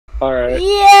Alright.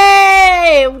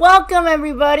 Yay! Welcome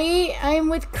everybody. I'm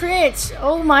with Crits.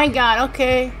 Oh my god,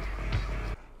 okay.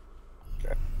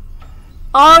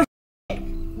 Oh shit.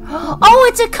 Oh,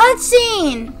 it's a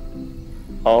cutscene!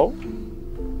 Oh?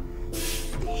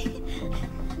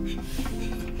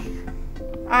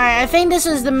 Alright, I think this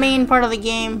is the main part of the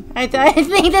game. I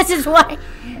think this is why.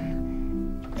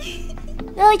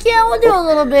 They're like, yeah, we'll do a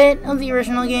little bit of the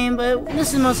original game, but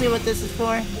this is mostly what this is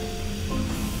for.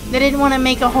 They didn't want to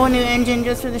make a whole new engine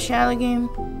just for the Shadow game.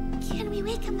 Can we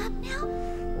wake him up now?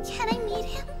 Can I meet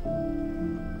him?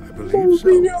 I believe so,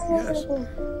 yes.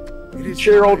 It is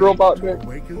Cheer, old time robot to man.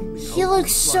 awaken the He old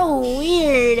looks so light.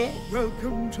 weird.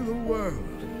 Welcome to the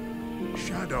world,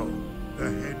 Shadow the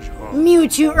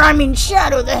Hedgehog.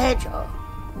 Shadow the Hedgehog.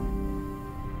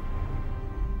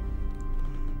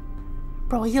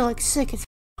 Bro, he looks sick as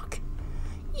fuck.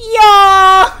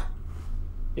 Yeah!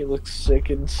 He looks sick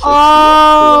and sick.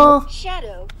 Oh!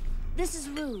 Shadow, this is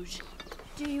Rouge.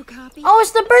 Do you copy? Oh,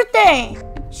 it's the birthday!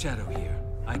 Shadow here.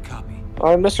 I copy.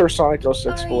 I miss her Sonic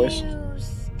 06 voice. you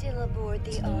still aboard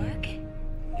the Ark?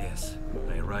 Yes,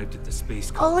 I arrived at the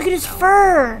space. Oh, look at his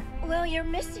fur! Well, you're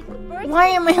missing the birthday. Why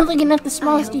am I looking at the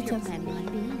smallest I hope you're details? planning on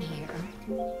being here.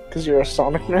 Because you're a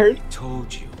Sonic nerd? I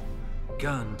told you.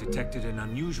 Gunn detected an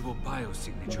unusual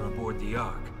biosignature aboard the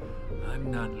Ark. I'm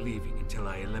not leaving until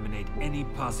I eliminate any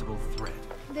possible threat.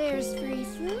 There's free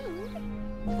food.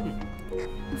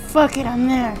 Fuck it, I'm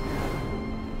there.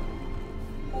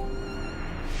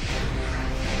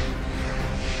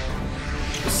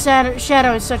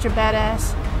 Shadow is such a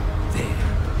badass. There.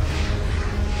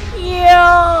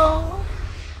 Yo!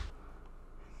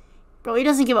 Bro, he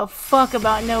doesn't give a fuck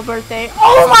about no birthday.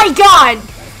 Oh my god!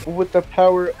 With the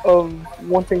power of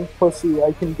wanting pussy,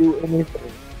 I can do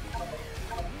anything.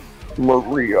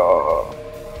 Maria.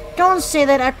 Don't say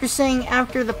that after saying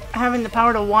having the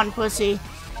power to want pussy.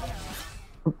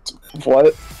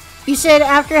 What? You said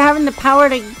after having the power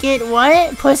to get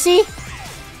what? Pussy?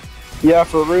 Yeah,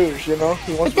 for Rouge, you know?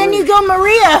 He wants But then Rouge. you go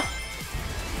Maria!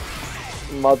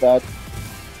 My bad.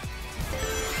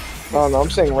 I don't know, I'm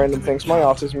saying random things. My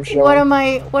autism showing.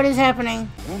 What is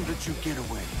happening? Won't let you get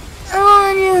away.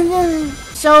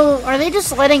 So, are they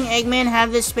just letting Eggman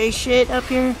have this space shit up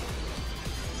here?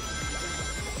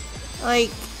 Like,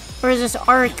 or is this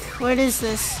Ark? What is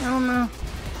this? I don't know.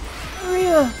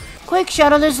 Maria! Quick,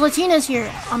 Shadow, there's Latinas here.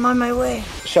 I'm on my way.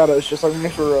 Shadow is just like me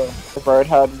for if I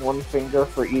had one finger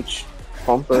for each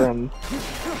bumper and.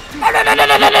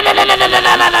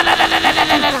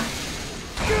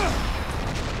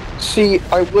 See,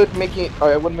 I would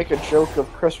make a joke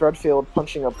of Chris Redfield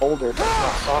punching a boulder, but it's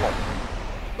not Sonic,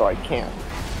 so I can't.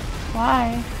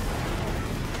 Why?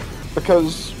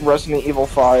 Because Resident Evil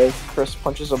 5, Chris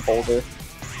punches a boulder,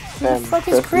 Who the and fuck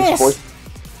is Chris?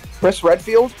 Chris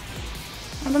Redfield.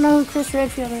 I don't know who Chris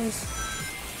Redfield is.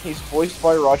 He's voiced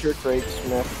by Roger Craig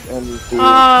Smith in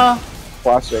the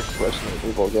classic Resident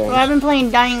Evil games. Well, I've been playing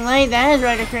Dying Light. That has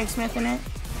Roger Craig Smith in it.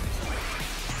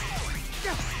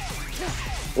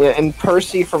 Yeah, and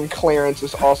Percy from Clarence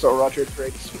is also Roger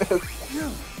Craig Smith.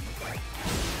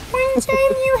 One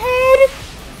time you had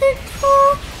a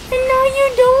car, and now you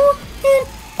don't. And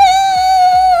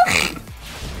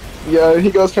Yeah,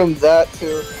 he goes from that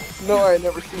to no, I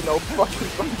never seen no fucking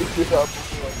zombie get up.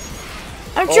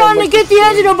 I'm Oh, trying to like get the the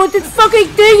antidote, but this fucking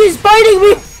thing is biting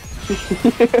me.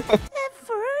 At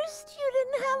first, you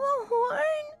didn't have a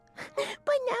horn,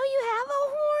 but now you have a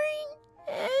horn,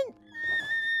 and...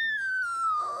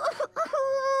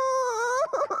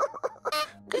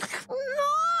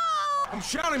 No! I'm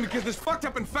shouting because this fucked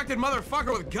up infected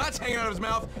motherfucker with guts hanging out of his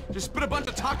mouth just spit a bunch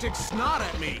of toxic snot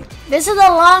at me. This is a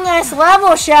long ass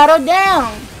level, Shadow.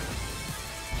 Down.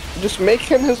 Just make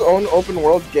him his own open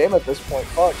world game at this point.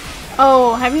 Fuck.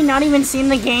 Oh, have you not even seen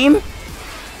the game?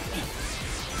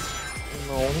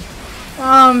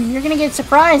 No. You're gonna get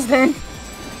surprised then.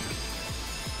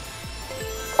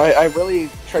 I really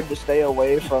tried to stay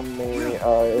away from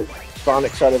the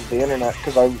Sonic side of the internet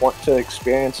because I want to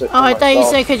experience it. Oh, I thought you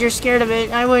myself. said because you're scared of it.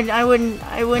 I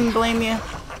wouldn't blame you. No,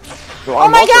 Oh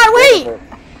I'm my also God, scared of wait!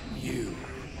 it. You.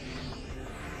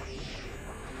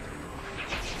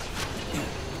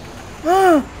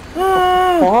 Huh?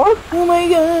 Oh my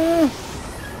god.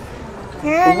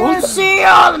 Can you see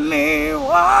all of me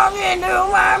walking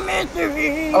through my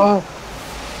mystery?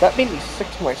 That made me sick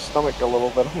to my stomach a little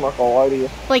bit, I'm not gonna lie to you.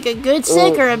 Like a good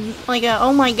sick or like a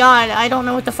oh my god, I don't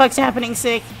know what the fuck's happening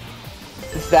sick?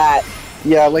 That.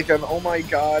 Yeah, like an oh my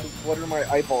god, what are my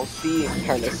eyeballs seeing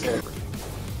kind of sick.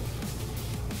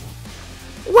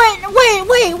 Wait,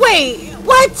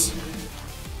 what?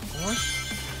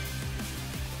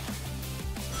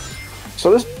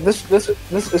 So this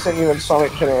isn't even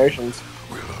Sonic Generations.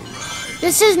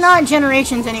 This is not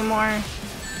Generations anymore.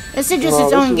 This is just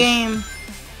its own game.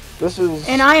 This is...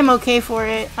 And I am okay for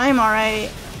it. I am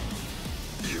alright.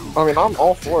 I mean, I'm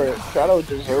all for it. Shadow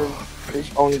deserved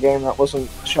his own game that wasn't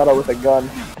Shadow with a gun.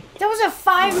 That was a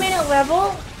 5-minute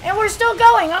level, and we're still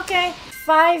going. Okay.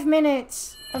 5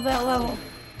 minutes of that level.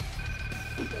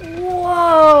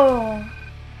 Whoa.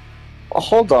 Oh,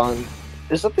 hold on.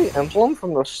 Is that the emblem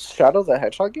from the Shadow the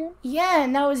Hedgehog game? Yeah,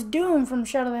 and that was Doom from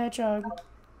Shadow the Hedgehog.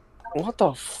 What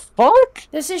the fuck?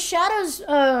 This is Shadow's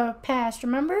past,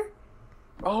 remember?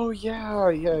 Oh yeah.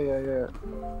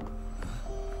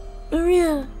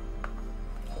 Maria.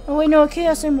 Oh wait, no,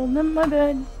 Chaos Emerald. My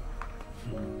bad.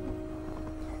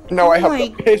 No, Oh I have my-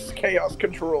 the piss Chaos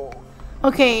Control.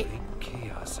 Okay,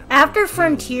 Chaos Emerald. after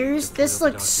Frontiers, this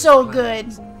looks so good. I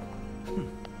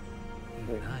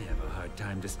have a hard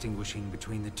time distinguishing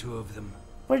between the two of them.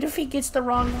 What if he gets the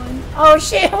wrong one? Oh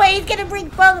shit, wait, he's gonna bring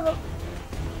both of them.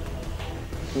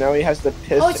 Now he has the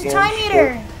piss. Oh, it's a and time shit.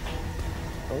 eater.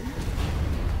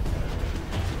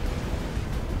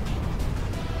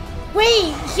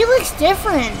 Wait, he looks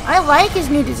different. I like his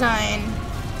new design.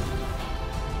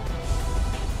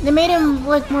 They made him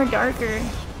look more darker.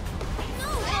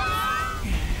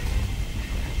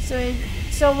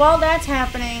 So while that's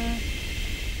happening,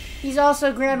 he's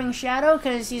also grabbing Shadow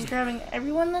because he's grabbing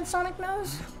everyone that Sonic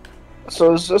knows.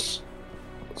 So is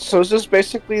this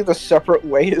basically the separate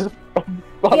ways of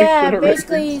Sonic Yeah, Generations?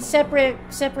 basically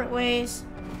separate ways.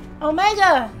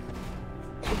 Omega.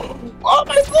 Oh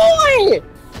my boy!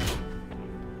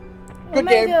 Good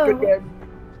game, Omega. good game.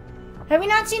 Have you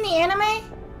not seen the anime?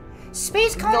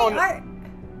 Space Colony Art.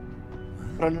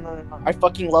 No. I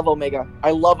fucking love Omega.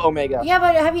 I love Omega. Yeah,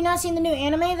 but have you not seen the new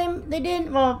anime they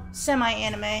did? Well,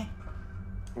 semi-anime.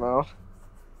 No.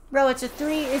 Bro, it's a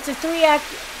three act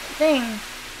thing.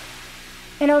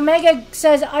 And Omega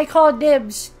says, I call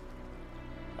dibs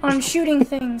on shooting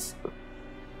things.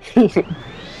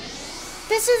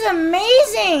 This is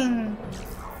amazing!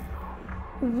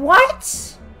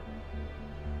 What?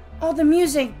 Oh, the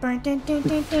music.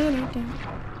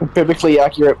 Biblically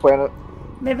accurate planet.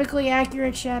 Biblically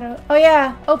accurate Shadow. Oh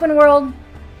yeah, open world.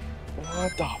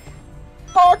 What the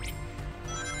fuck?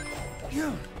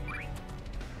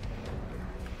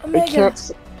 Omega.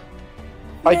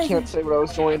 I can't say what I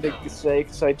was going to say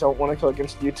because I don't want to go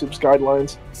against YouTube's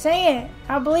guidelines. Say it.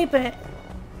 I'll bleep it.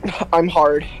 I'm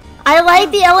hard. I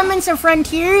like the elements of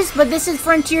Frontiers, but this is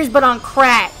Frontiers but on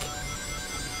crack.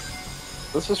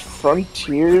 This is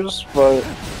Frontiers, but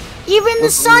Even the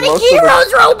With Sonic most of the-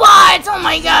 Heroes robots! Oh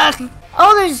my god!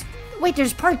 Oh,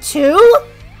 there's part 2?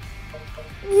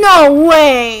 No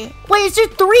way! Wait, is there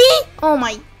 3? Oh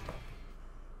my...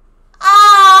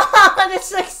 Ah,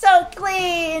 this looks so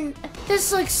clean!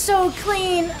 This looks so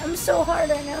clean! I'm so hard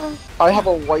right now. I have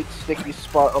a white sticky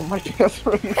spot on my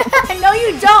bathroom. No,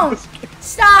 you don't!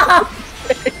 Stop!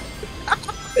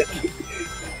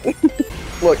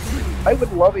 Look, I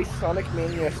would love a Sonic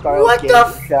Mania style What game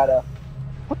the with Shadow.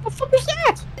 What the fuck is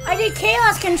that? I did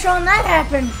Chaos Control and that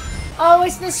happened. Oh,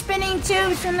 it's the spinning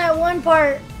tubes from that one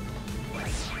part.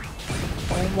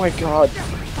 Oh my god.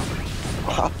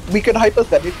 We could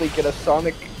hypothetically get a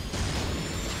Sonic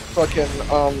fucking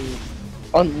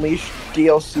Unleashed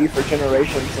DLC for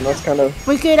Generations, and that's kind of...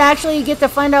 We could actually get to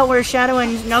find out where Shadow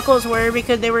and Knuckles were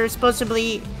because they were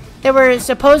supposedly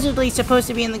supposed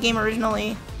to be in the game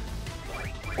originally.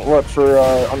 What, for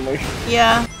Unleashed?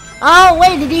 Yeah. Oh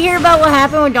wait, did you hear about what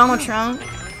happened with Donald Trump?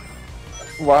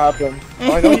 What happened?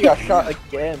 Oh, I know he got shot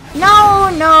again.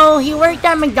 No, he worked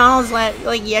at McDonald's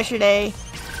like yesterday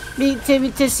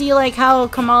to see like how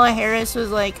Kamala Harris was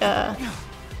like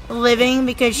living,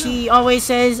 because she always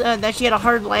says that she had a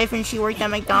hard life and she worked at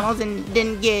McDonald's and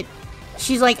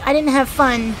she's like, I didn't have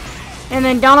fun. And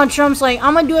then Donald Trump's like,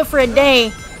 I'm gonna do it for a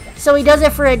day. So he does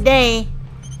it for a day.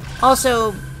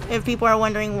 Also, if people are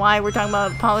wondering why we're talking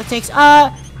about politics,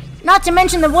 not to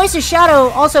mention the voice of Shadow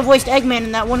also voiced Eggman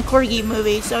in that one Corgi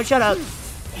movie, so shut up.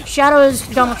 Shadow is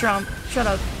Donald Trump. Shut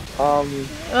up.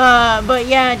 But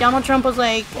yeah, Donald Trump was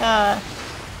like,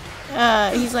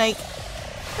 he's like,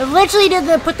 literally did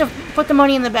the put the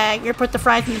money in the bag, or put the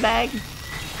fries in the bag.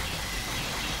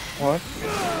 What?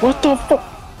 What the fuck?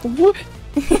 What?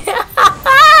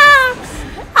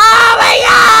 Oh my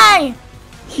god!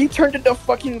 He turned into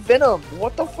fucking Venom.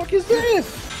 What the fuck is this?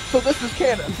 So this is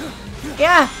canon.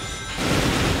 Yeah,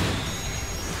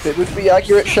 It would be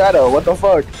accurate Shadow. What the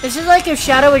fuck? this is like if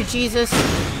Shadow was Jesus.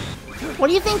 What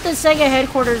do you think the Sega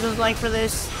headquarters was like for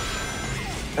this?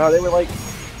 They were like,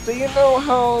 so you know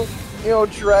how,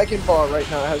 Dragon Ball right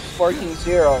now has Sparking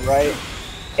Zero, right?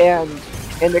 And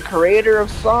and the creator of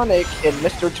Sonic and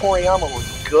Mr. Toriyama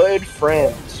were good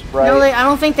friends, right? No, I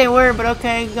don't think they were, but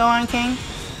okay, go on, King.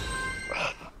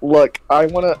 Look, I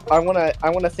wanna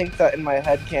think that in my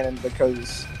head canon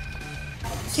because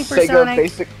Supersonic.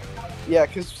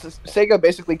 because Sega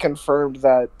basically confirmed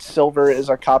that Silver is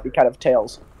a copycat of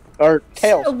Tails, or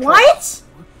Tails. What?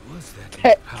 What was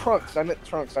that? Trunks. I meant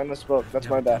Trunks. I misspoke. That's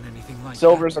my Never bad. done anything like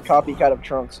Silver's a that copycat of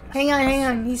Trunks. Hang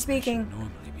on, he's speaking. Normally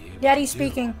be able Daddy's to do,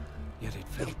 speaking. Yet it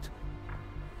felt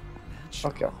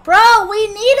natural, Okay. Bro, we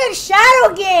need a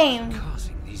shadow game!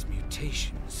 causing these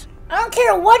mutations. I don't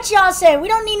care what y'all say, we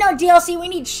don't need no DLC, we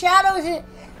need shadows.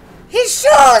 His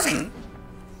shoes!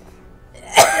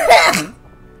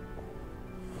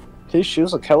 His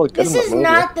shoes look hella good This in the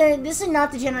movie. is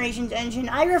not the Generations engine.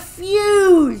 I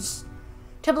refuse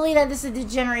to believe that this is the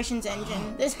Generations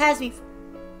engine. This has to be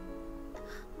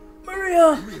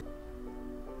Maria.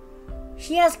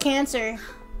 She has cancer.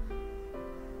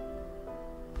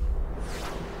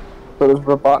 So does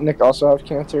Robotnik also have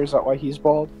cancer? Is that why he's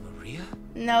bald? Maria?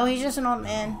 No, he's just an old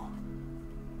man.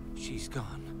 She's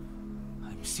gone.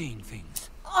 I'm seeing things.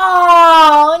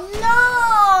 Oh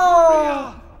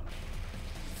no!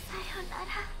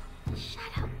 Sayonara,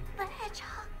 Shadow the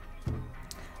Hedgehog.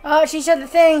 Oh, she said the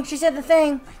thing. She said the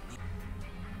thing.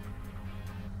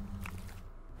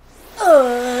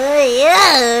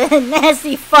 Oh yeah,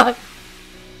 nasty fuck.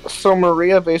 So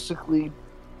Maria basically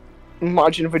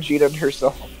Majin Vegeta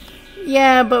herself.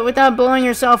 Yeah, but without blowing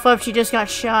herself up, she just got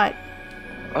shot.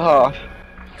 Oh,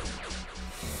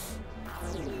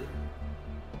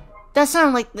 That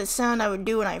sounded like the sound I would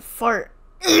do when I fart.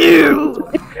 Ew.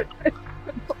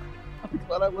 I'm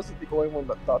glad I wasn't the only one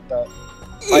that thought that.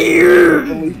 I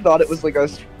really thought it was like a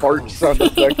fart sound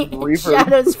effect with reverb.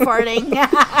 Shadow's farting.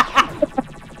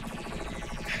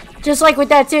 Just like with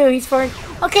that too, he's farting.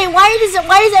 Okay,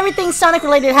 why is everything Sonic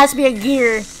related? It has to be a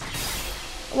gear.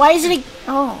 Why is it a...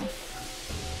 Oh.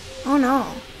 Oh no.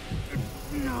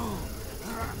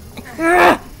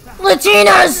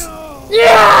 Latinas!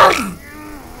 Yeah!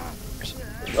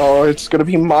 Oh, it's gonna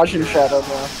be Majin Shadow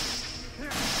now.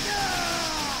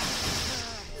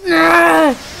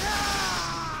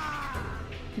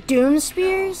 Doom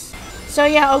Spears? So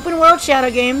yeah, open world Shadow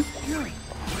game.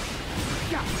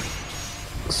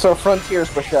 So Frontiers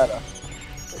for Shadow.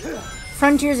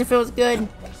 Frontiers if it was good.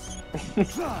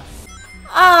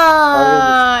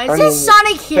 I is mean, this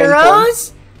Sonic same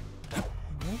Heroes?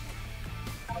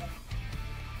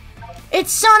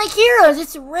 It's Sonic Heroes.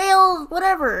 It's Rail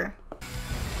whatever.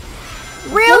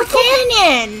 Rail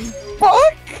Canyon.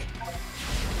 Fuck!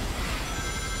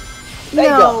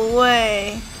 No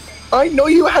way. I know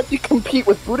you had to compete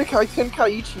with Budokai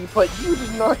Tenkaichi, but you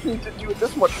did not need to do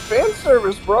this much fan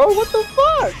service, bro. What the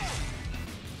fuck?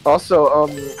 Also,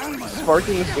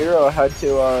 Sparking Zero had to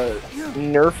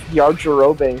nerf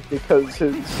Yajirobe because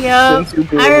his Yup, Senzu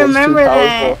beam I was remember too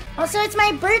that. powerful. Also, it's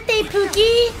my birthday,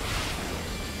 Pookie.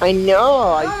 I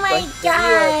know. Oh my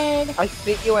god. I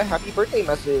sent you a happy birthday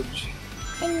message.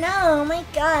 I know. Oh my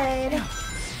god.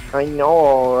 I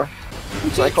know.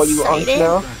 Can I call you Unc excited?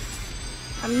 now?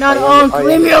 I'm not I am- Unc.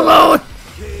 Leave me alone.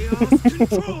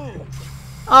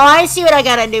 Oh, I see what I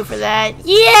gotta do for that.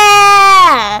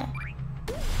 Yeah.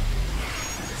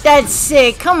 That's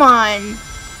sick. Come on.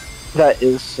 That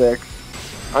is sick.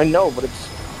 I know, but it's...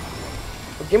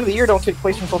 The Game of the Year don't take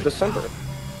place until December.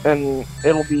 And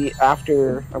it'll be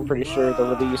after, I'm pretty sure,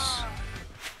 the release.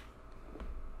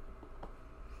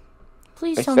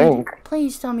 Please I tell me. think.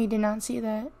 Please tell me you did not see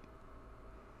that.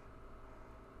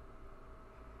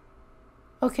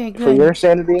 Okay, For good. your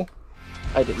sanity,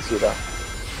 I didn't see that.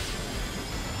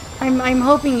 I'm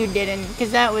hoping you didn't,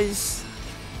 because that was...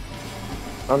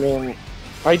 I mean,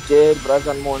 I did, but I've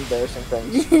done more embarrassing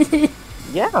things.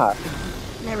 Yeah.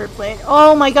 Never played.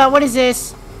 Oh my god, what is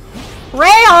this?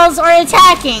 Rails are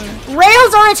attacking!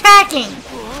 Rails are attacking!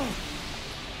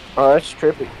 Oh, that's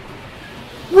trippy.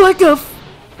 What the f...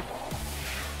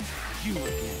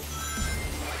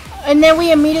 And then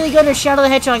we immediately go to Shadow the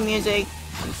Hedgehog music.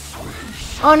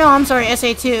 Oh no, I'm sorry,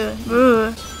 SA2.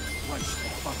 Ugh.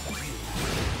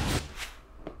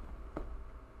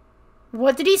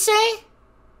 What did he say?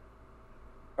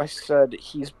 I said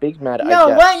he's big mad, No, I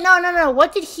guess. what? No.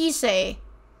 What did he say?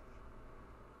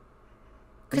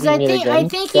 Because You I mean think again,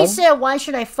 he Ken? said, "Why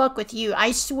should I fuck with you?"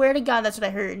 I swear to God, that's what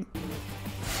I heard.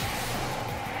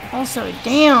 Also,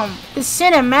 damn, the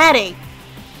cinematic.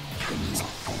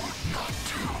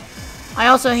 I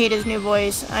also hate his new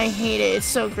voice. I hate it. It's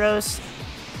so gross.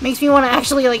 Makes me want to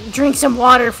actually like drink some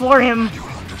water for him.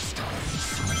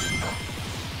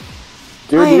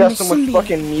 Dude, I you am got so much Simbi.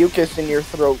 fucking mucus in your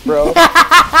throat, bro.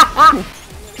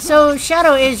 So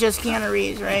Shadow is just Keanu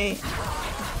Reeves, right?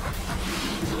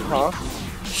 Huh?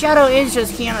 Shadow is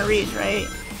just Keanu Reeves, right?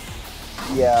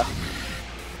 Yeah.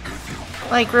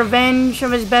 Like revenge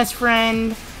of his best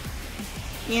friend.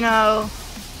 You know,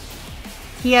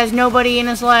 he has nobody in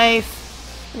his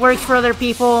life, works for other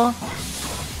people,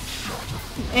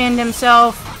 and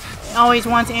himself always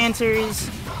wants answers.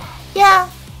 Yeah.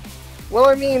 Well,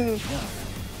 I mean,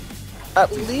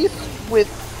 at least with,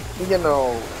 you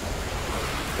know,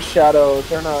 Shadow,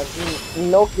 they're not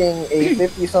milking a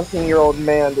 50-something-year-old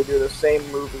man to do the same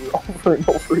movie over and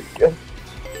over again.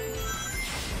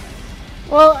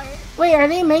 Well, wait, are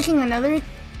they making another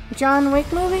John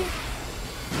Wick movie?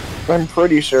 I'm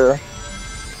pretty sure.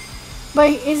 But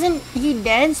isn't he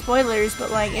dead? Spoilers, but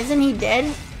like, isn't he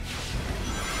dead?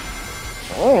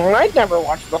 Oh, I never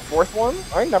watched the fourth one.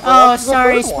 I never Oh, watched the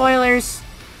sorry, third one. spoilers.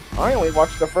 I only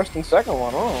watched the first and second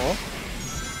one. Oh.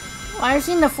 Well, I've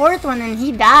seen the fourth one and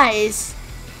he dies.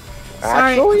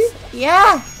 Sorry. Actually?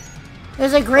 Yeah.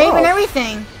 There's a grave and Oh.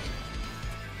 everything.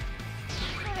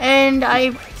 And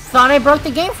I thought I broke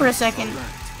the game for a second.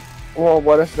 Well,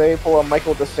 what if they pull a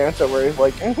Michael DeSanta where he's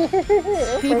like...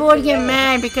 People would get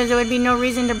mad because there would be no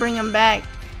reason to bring him back.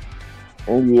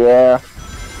 Yeah.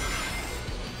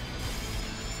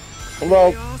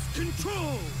 Well,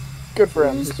 good for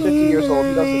him. He's 50 years old.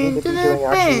 He doesn't need to be doing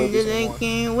action movies anymore.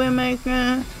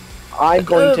 I'm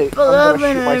going to shoot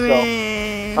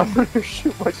myself. I'm going to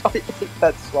shoot myself. I hate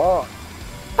that song.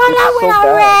 It's so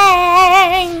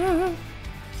bad.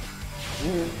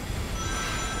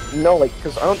 No, like,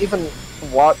 because I don't even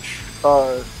watch,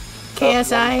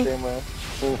 KSI?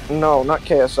 No, not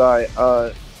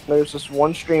KSI. There's this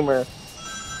one streamer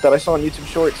that I saw on YouTube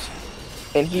Shorts,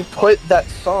 and he put that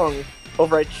song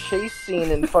over a chase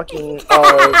scene in fucking,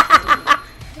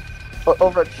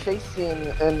 over a chase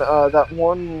scene in, that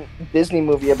one Disney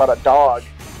movie about a dog.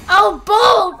 Oh,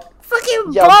 Bolt!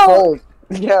 Fucking Yeah, Bolt!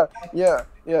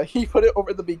 Yeah, he put it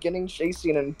over the beginning chase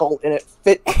scene in Bolt, and it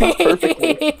fit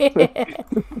perfectly.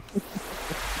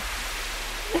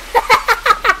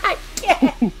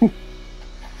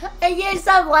 I can't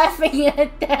stop laughing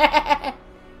at that.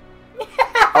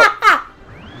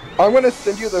 I'm gonna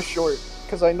send you the short,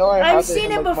 because I know I have I've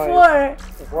seen it in, like, before.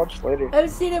 watch later. I've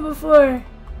seen it before.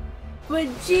 But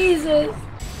Jesus.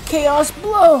 Chaos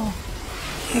Blow.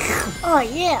 Oh,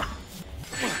 yeah.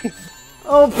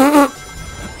 Oh,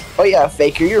 Oh yeah,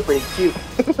 Faker, you're pretty cute.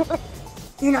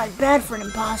 you're not bad for an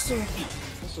imposter.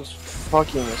 This is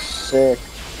fucking sick.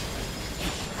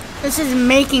 This is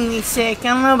making me sick. I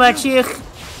don't know about you.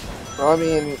 I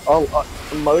mean,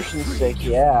 emotion sick,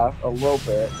 yeah, a little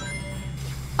bit.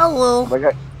 A little.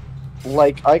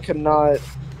 Like I could not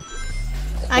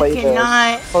I play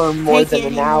cannot this for more take than it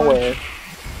an anymore. hour.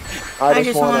 I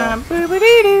just wanna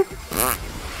boo-ba-doo-doo.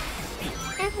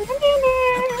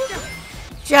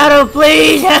 Shadow,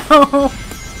 please help!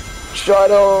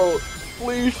 Shadow,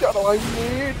 please, Shadow, I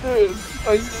need this.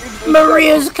 I need this.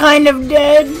 Maria's kind of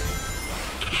dead.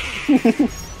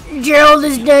 Gerald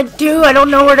is dead too. I don't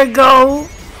know where to go.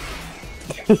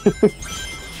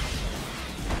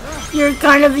 You're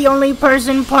kind of the only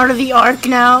person part of the arc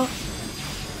now.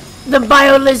 The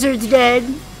bio lizard's dead.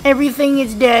 Everything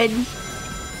is dead.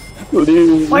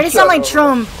 Please, Why does it sound like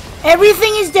Trump?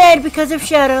 Everything is dead because of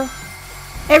Shadow.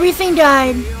 Everything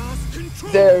died.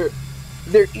 They're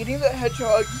eating the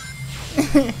hedgehogs.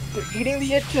 They're eating the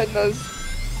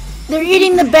echidnas. They're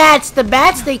eating the bats. The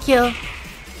bats they kill.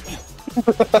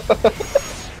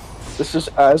 This is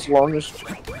as long as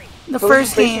The so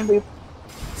first this is game. basically-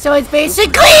 So it's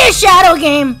basically a Shadow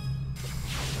game.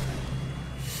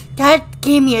 That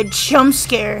gave me a jump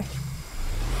scare.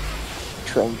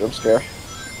 Train jump scare.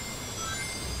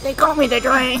 They call me the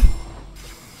Drain.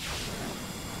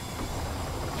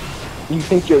 You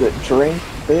think you're the drink,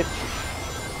 bitch?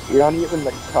 You're not even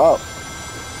the cup.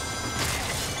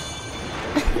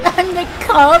 I'm the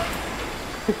cup.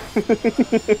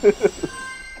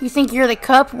 You think you're the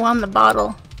cup? Well, I'm the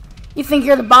bottle. You think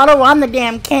you're the bottle? Well, I'm the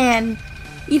damn can.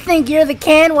 You think you're the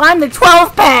can? Well, I'm the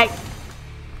 12-pack.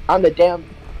 I'm the damn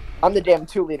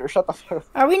 2-liter. Shut the fuck up.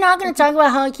 Are we not going to talk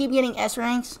about how I keep getting S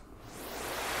ranks?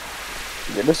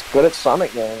 You're just good at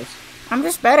Sonic games. I'm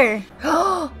just better.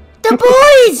 The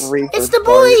boys! Reaper It's the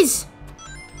Bart. boys!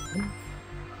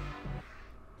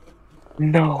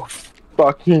 No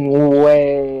fucking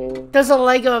way. There's a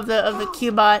Lego of the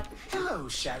Cubot. Hello,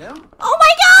 Shadow. Oh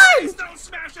my god! Don't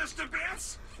smash us to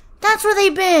bits! That's where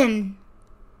they've been.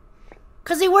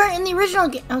 Cause they weren't in the original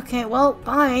game. Okay, well,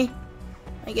 bye.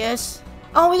 I guess.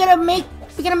 Oh, we gotta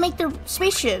make their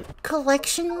spaceship.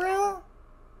 Collection room?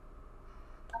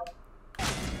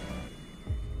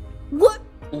 What?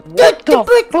 What the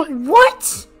fuck?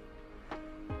 What?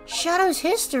 Shadow's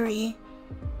history?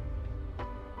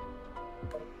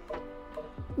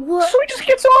 What? So he just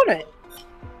gets on it.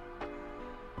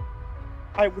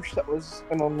 I wish that was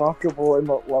an unlockable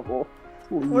emote level.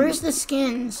 Please. Where's the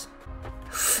skins?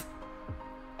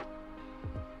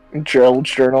 Gerald's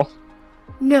journal.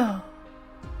 No.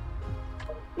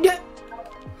 No.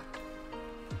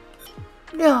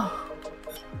 No.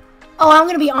 Oh, I'm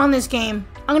gonna be on this game.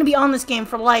 I'm gonna be on this game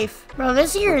for life. Bro,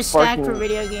 this year is stacked for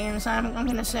video games, I'm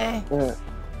gonna say. Yeah,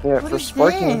 What for is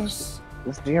Sparking, this?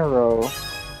 it's 0.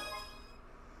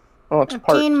 Oh, it's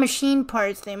part. Obtain machine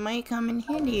parts. They might come in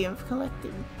handy if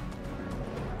collected.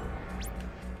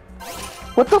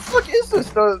 What the fuck is this?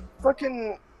 The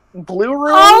fucking blue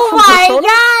room? Oh from my Persona?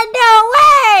 god, no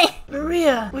way!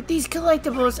 Maria, with these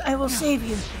collectibles, I will save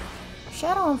you.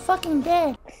 Shadow, I'm fucking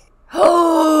dead.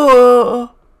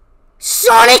 Oh!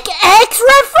 Sonic X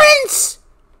reference?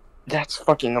 That's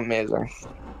fucking amazing.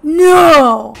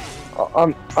 No!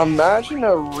 Imagine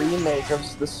a remake of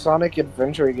the Sonic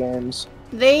Adventure games,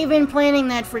 They've been planning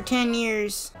that for 10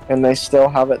 years. and they still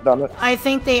haven't done it. I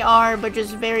think they are, but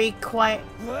just very quiet.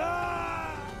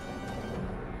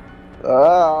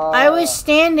 I was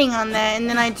standing on that, and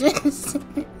then I just...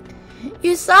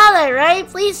 You saw that, right?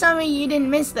 Please tell me you didn't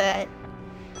miss that.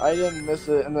 I didn't miss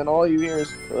it, and then all you hear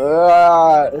is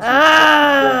It's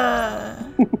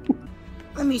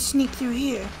Let me sneak through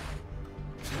here.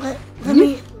 Let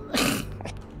me...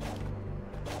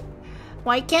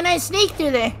 Why can't I sneak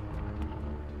through there?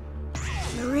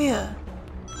 Maria.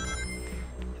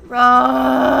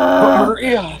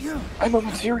 Maria, I'm a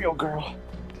material girl.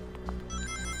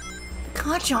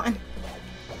 Kachan.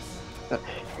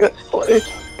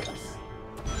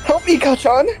 Help me,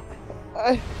 Kachan!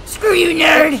 Screw you,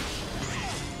 nerd!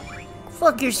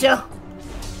 Fuck yourself.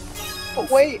 But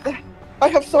wait, I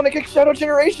have Sonic X Shadow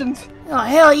Generations! Oh,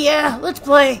 hell yeah, let's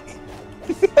play.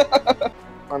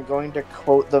 I'm going to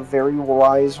quote the very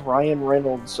wise Ryan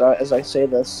Reynolds as I say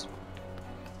this.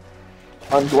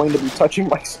 I'm going to be touching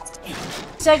myself.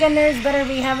 Second nerds better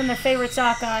be having their favorite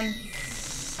sock on.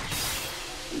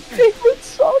 Favorite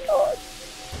sock on?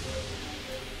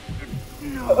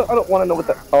 I don't want to know what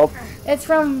the... Oh. It's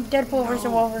from Deadpool vs.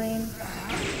 Wolverine.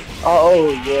 Oh,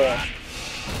 yeah.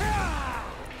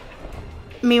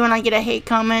 Me when I get a hate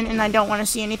comment and I don't want to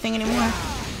see anything anymore.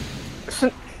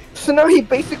 So now he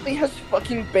basically has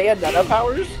fucking Bayonetta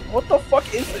powers? What the fuck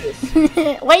is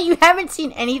this? Wait, you haven't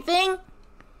seen anything?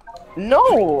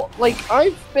 No! Like,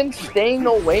 I've been staying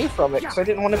away from it because I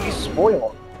didn't want to be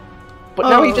spoiled. But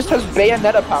now he just has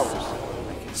Bayonetta powers.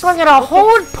 So I gotta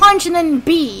hold, punch, and then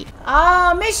B.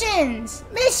 Ah, missions!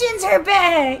 Missions are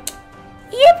back!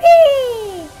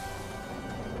 Yippee!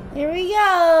 Here we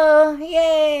go!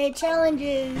 Yay,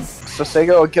 challenges! So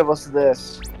Sega will give us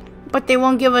this. But they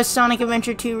won't give us Sonic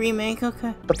Adventure 2 Remake,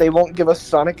 okay. But they won't give us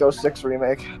Sonic 06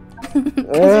 Remake.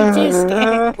 Because they're too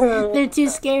scared. They're too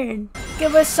scared.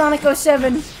 Give us Sonic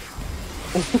 07.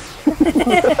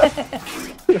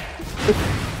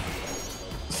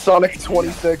 Sonic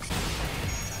 26.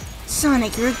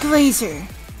 Sonic, you're a glazer.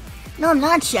 No, I'm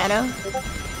not, Shadow.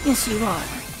 Yes, you are.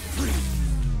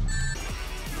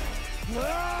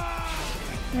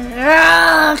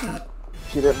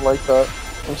 She didn't like that.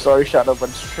 I'm sorry, Shadow, but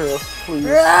it's true. Please.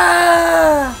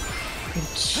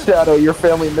 Shadow, your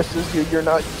family misses you. You're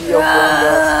not Dio grown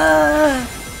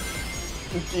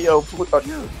up.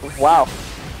 Dio, wow.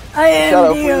 I am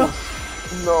Shadow, Dio.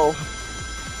 please. No.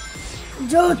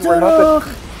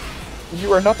 Jotaro.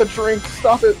 You are not the drink.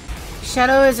 Stop it.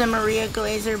 Shadow is a Maria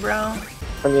Glazer, bro.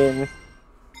 I mean,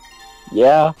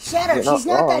 yeah. Shadow, you're she's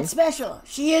not wrong. that special.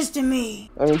 She is to me.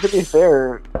 I mean, to be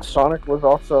fair, Sonic was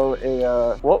also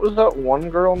a, what was that one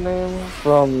girl name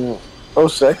from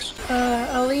 06?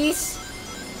 Elise?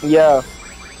 Yeah.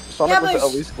 Sonic Yeah, was but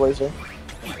Elise Glazer.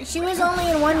 She was only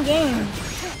in one game.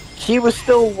 He was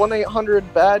still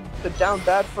 1-800 down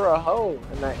bad for a hoe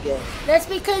in that game. That's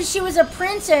because she was a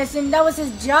princess and that was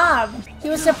his job. He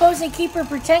was supposed to keep her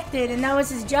protected and that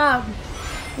was his job.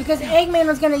 Because Eggman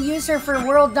was gonna use her for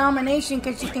world domination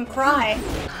because she can cry.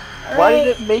 Why did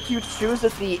it make you choose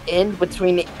at the end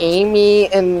between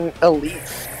Amy and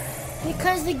Elise?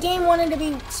 Because the game wanted to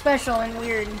be special and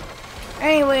weird.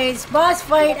 Anyways, boss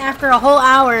fight after a whole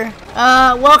hour.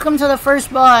 Welcome to the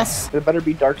first boss. It better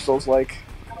be Dark Souls-like.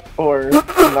 Or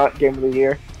not Game of the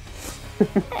Year.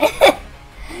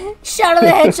 Shadow the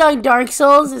Hedgehog Dark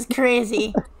Souls is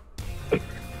crazy.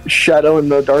 Shadow in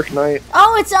the Dark Knight.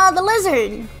 Oh, it's the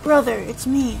lizard! Brother, it's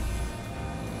me.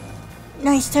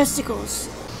 Nice testicles.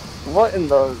 What in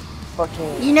the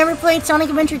fucking... You never played Sonic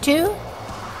Adventure 2?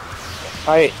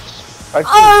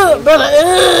 Oh, brother!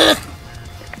 Ugh.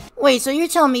 Wait, so you're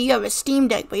telling me you have a Steam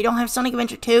Deck, but you don't have Sonic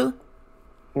Adventure 2?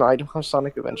 No, I don't have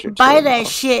Sonic Adventure 2. Buy that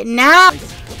shit now!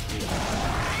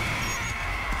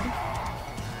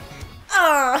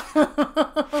 Oh,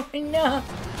 no.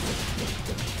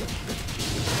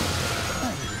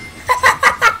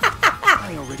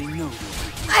 I already know.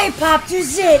 I popped your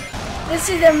zit! This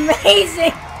is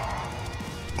amazing!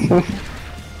 Ew,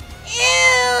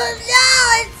 no,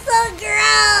 it's so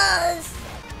gross!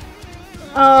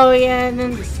 Oh, yeah, and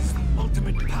then... This is the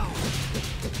ultimate power.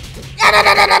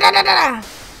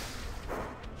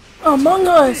 Among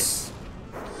Us!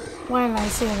 Why did I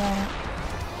say that?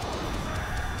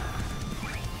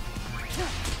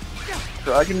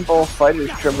 Dragon Ball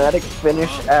Fighter's dramatic finish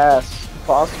ass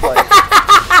boss fight.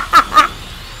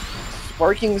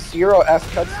 Sparking Zero ass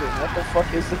cutscene. What the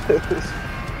fuck is this?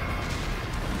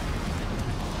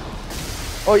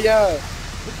 Oh yeah.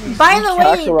 By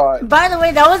the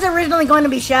way, that was originally going to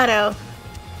be Shadow.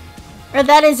 Or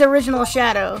that is original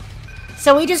Shadow.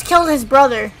 So we just killed his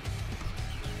brother.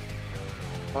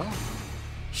 Oh.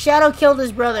 Shadow killed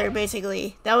his brother,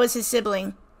 basically. That was his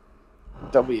sibling.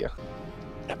 W.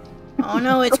 Oh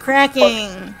no, it's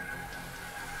cracking.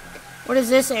 What is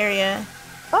this area?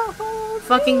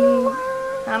 Fucking...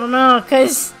 I don't know,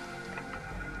 cause...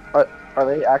 Are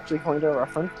they actually going to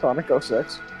reference Sonic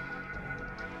 06?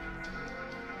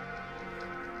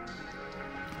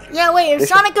 Yeah, wait, if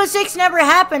Sonic 06 never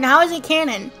happened, how is it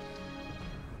canon?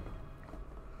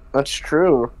 That's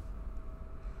true.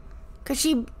 Cause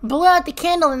she blew out the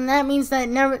candle and that means that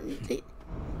never...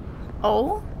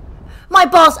 Oh? My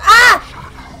balls! Ah!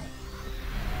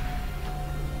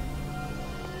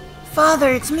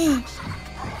 Father, it's me.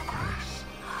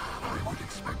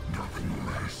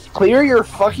 Clear your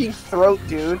fucking throat,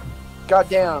 dude.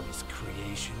 Goddamn. This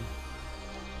creation,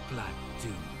 Black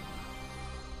Doom.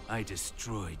 I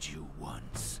destroyed you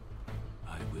once.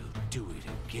 I will do it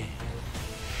again.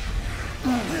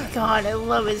 Oh my god, I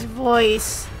love his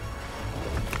voice.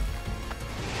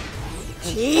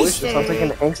 Voice sounds like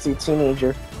an angsty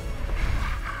teenager.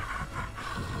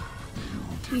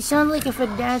 You sound like if a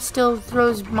dad still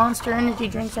throws Monster Energy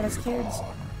drinks at his kids.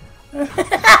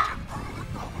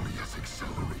 has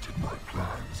accelerated my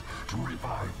plans to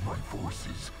revive my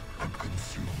forces and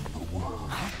consume the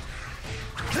world.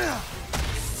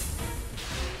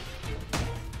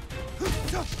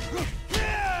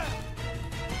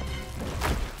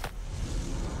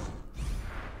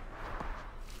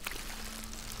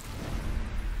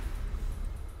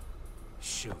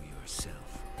 Show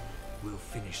yourself. We'll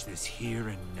finish this here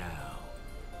and now.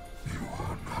 You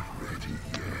are not ready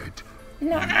yet.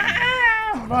 No,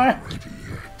 Not ready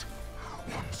yet.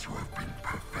 Once you have been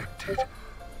perfected,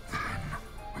 then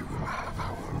we will have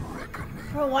our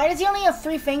reckoning. Bro, why does he only have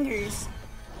 3 fingers?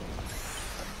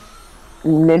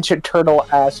 Ninja Turtle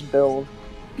ass build.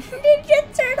 Ninja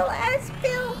Turtle ass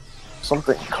Bill.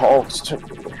 Something calls to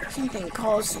me. Something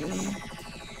calls to me.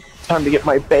 Time to get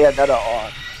my Bayonetta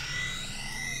on.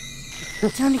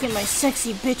 Time to get my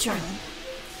sexy bitch on.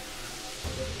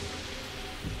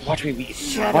 Watch me get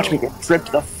Shadow.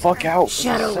 dripped the fuck out.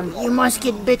 Shadow, you must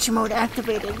get bitch mode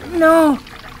activated. No.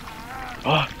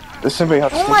 The symbiote.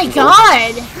 Oh my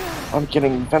god. I'm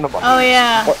getting venom on. Oh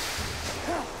yeah. What?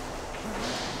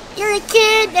 You're a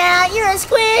kid now. You're a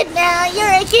squid now. You're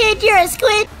a kid. You're a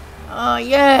squid. Oh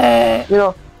yeah. You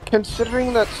know,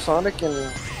 considering that Sonic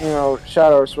and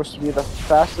Shadow are supposed to be the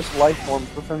fastest life forms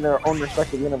within their own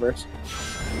respective universe,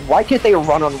 why can't they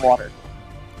run on water?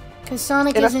 Cause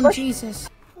Sonic And isn't especially- Jesus.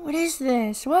 What is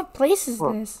this? What place is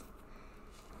this?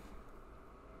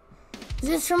 Is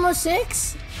this from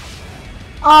 06?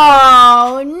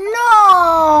 Oh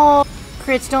no!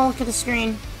 Crits, don't look at the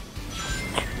screen.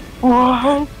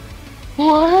 What?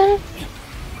 What?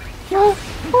 No,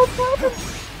 what happened?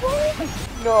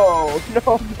 No,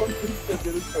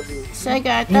 Sega,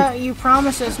 I thought you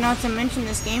promised us not to mention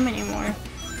this game anymore.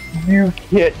 You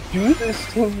can't do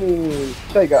this to me.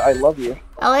 Sega, I love you.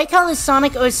 I like how the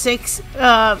Sonic 06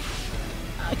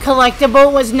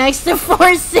 collectible was next to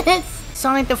Forces.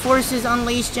 Sonic the Forces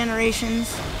Unleashed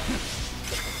Generations.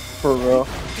 For real.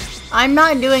 I'm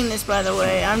not doing this, by the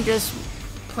way. I'm just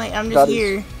playing. I'm just That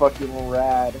here. is fucking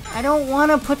rad. I don't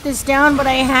want to put this down, but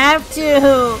I have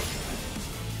to.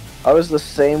 I was the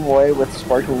same way with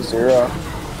Sparking Zero.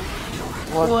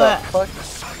 What What? the fuck?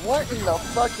 What in the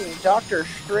fucking Doctor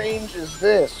Strange is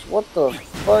this? What the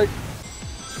fuck?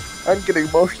 I'm getting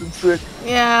motion sick.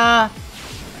 Yeah.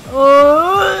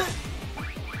 Oh.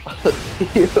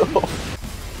 Ew.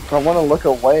 I want to look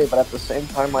away, but at the same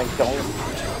time I don't.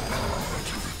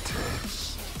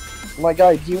 My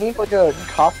guy, do you need like a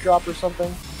cough drop or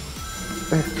something?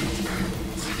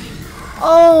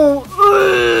 Oh.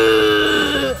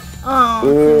 Oh.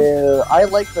 Yeah, I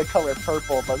like the color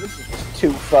purple, but this is just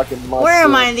too fucking much. Where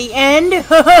am I? The end?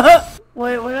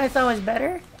 what I thought was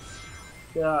better?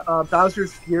 Yeah,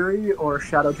 Bowser's Fury or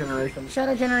Shadow Generation?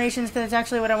 Shadow Generations, because it's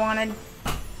actually what I wanted.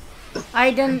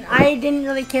 I didn't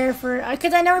really care for,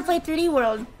 because I never played 3D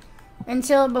World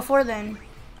until before then.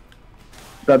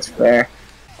 That's fair.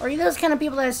 Are you those kind of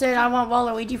people that said I want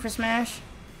Waluigi for Smash?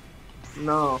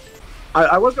 No.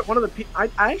 I wasn't one of the people. I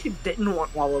actually didn't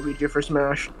want Waluigi for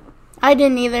Smash. I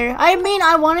didn't either. I mean,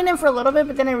 I wanted him for a little bit,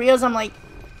 but then I realized I'm like,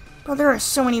 bro, there are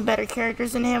so many better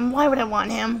characters than him. Why would I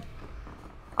want him?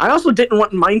 I also didn't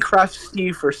want Minecraft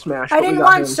Steve for Smash. I didn't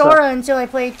want Sora until I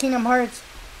played Kingdom Hearts.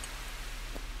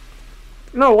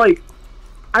 No, like,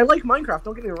 I like Minecraft,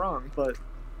 don't get me wrong, but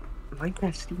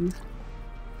Minecraft Steve?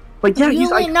 Like, yeah,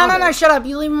 he's iconic. No, shut up.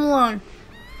 You leave him alone.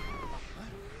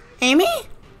 Amy?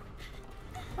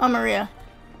 Oh, Maria.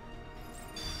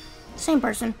 Same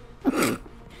person.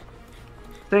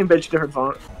 Same bitch, different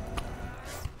font.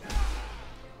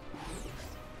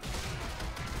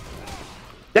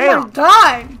 Damn! Oh my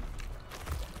god!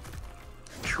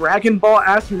 Dragon Ball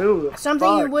ass move.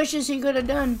 Something he wishes he could have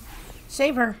done.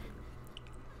 Save her.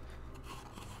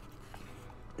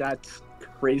 That's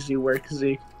crazy work,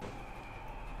 Z.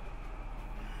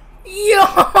 Yo!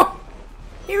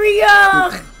 Here we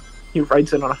go! He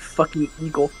rides in on a fucking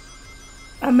eagle.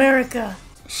 America.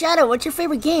 Shadow, what's your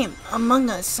favorite game? Among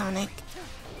Us, Sonic.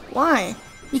 Why?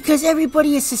 Because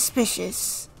everybody is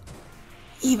suspicious.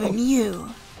 Even you.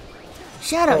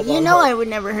 Shadow, you know I would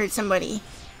never hurt somebody.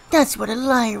 That's what a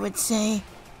liar would say.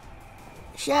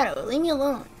 Shadow, leave me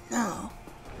alone. No.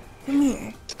 Come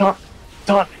here.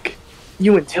 Sonic,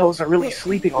 you and Tails are really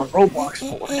sleeping on Roblox.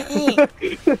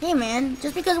 Hey man,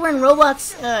 just because we're in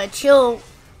Roblox chill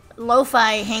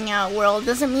lo-fi hangout world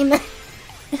doesn't mean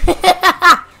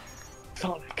that...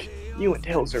 Sonic, you and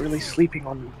Tails are really sleeping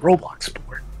on Roblox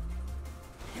board.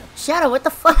 Shadow, what the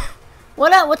fuck?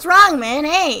 What up? What's wrong, man?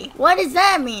 Hey, what does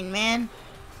that mean, man?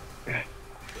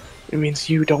 It means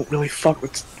you don't really fuck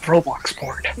with Roblox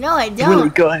porn. No, I don't. It's really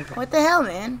good. What the hell,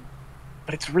 man?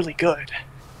 But it's really good.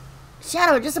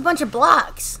 Shadow, just a bunch of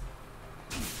blocks.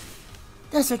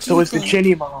 That's what you So is think. the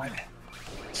Ginny mod.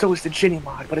 So is the Ginny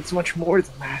mod, but it's much more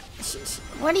than that.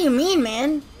 What do you mean,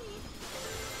 man?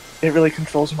 It really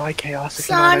controls my chaos, if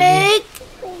you know what I mean. Sonic!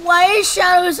 Why is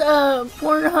Shadow's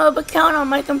Pornhub account on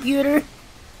my computer?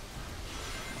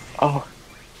 Oh.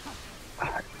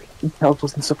 Tails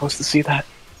wasn't supposed to see that.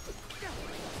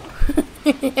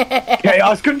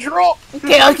 Chaos control!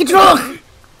 Chaos control!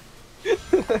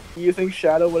 You think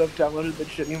Shadow would have downloaded the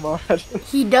Ginny mod?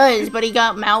 He does, but he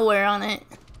got malware on it.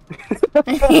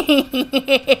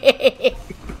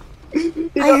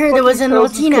 I heard there was a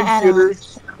Latina add-on.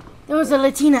 There was a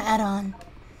Latina add-on.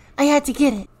 I had to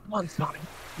get it. Come on, Sonic.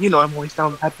 You know I'm always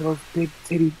down bad for those big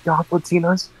titty goth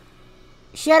Latinas.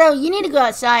 Shadow, you need to go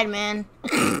outside, man.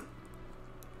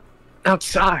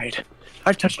 Outside?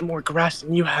 I've touched more grass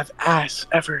than you have ass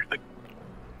ever.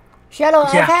 Shadow,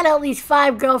 Yeah. I've had at least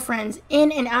 5 girlfriends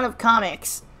in and out of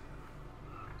comics.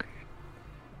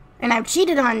 And I've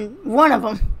cheated on one of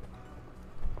them.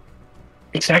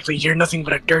 Exactly, you're nothing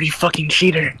but a dirty fucking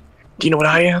cheater. Do you know what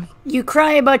I am? You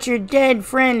cry about your dead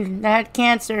friend that had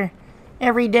cancer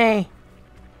every day.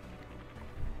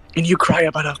 And you cry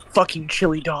about a fucking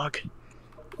chili dog.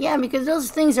 Yeah, because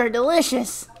those things are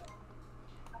delicious.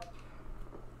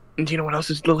 And do you know what else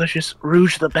is delicious?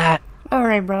 Rouge the Bat.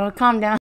 Alright, bro, calm down.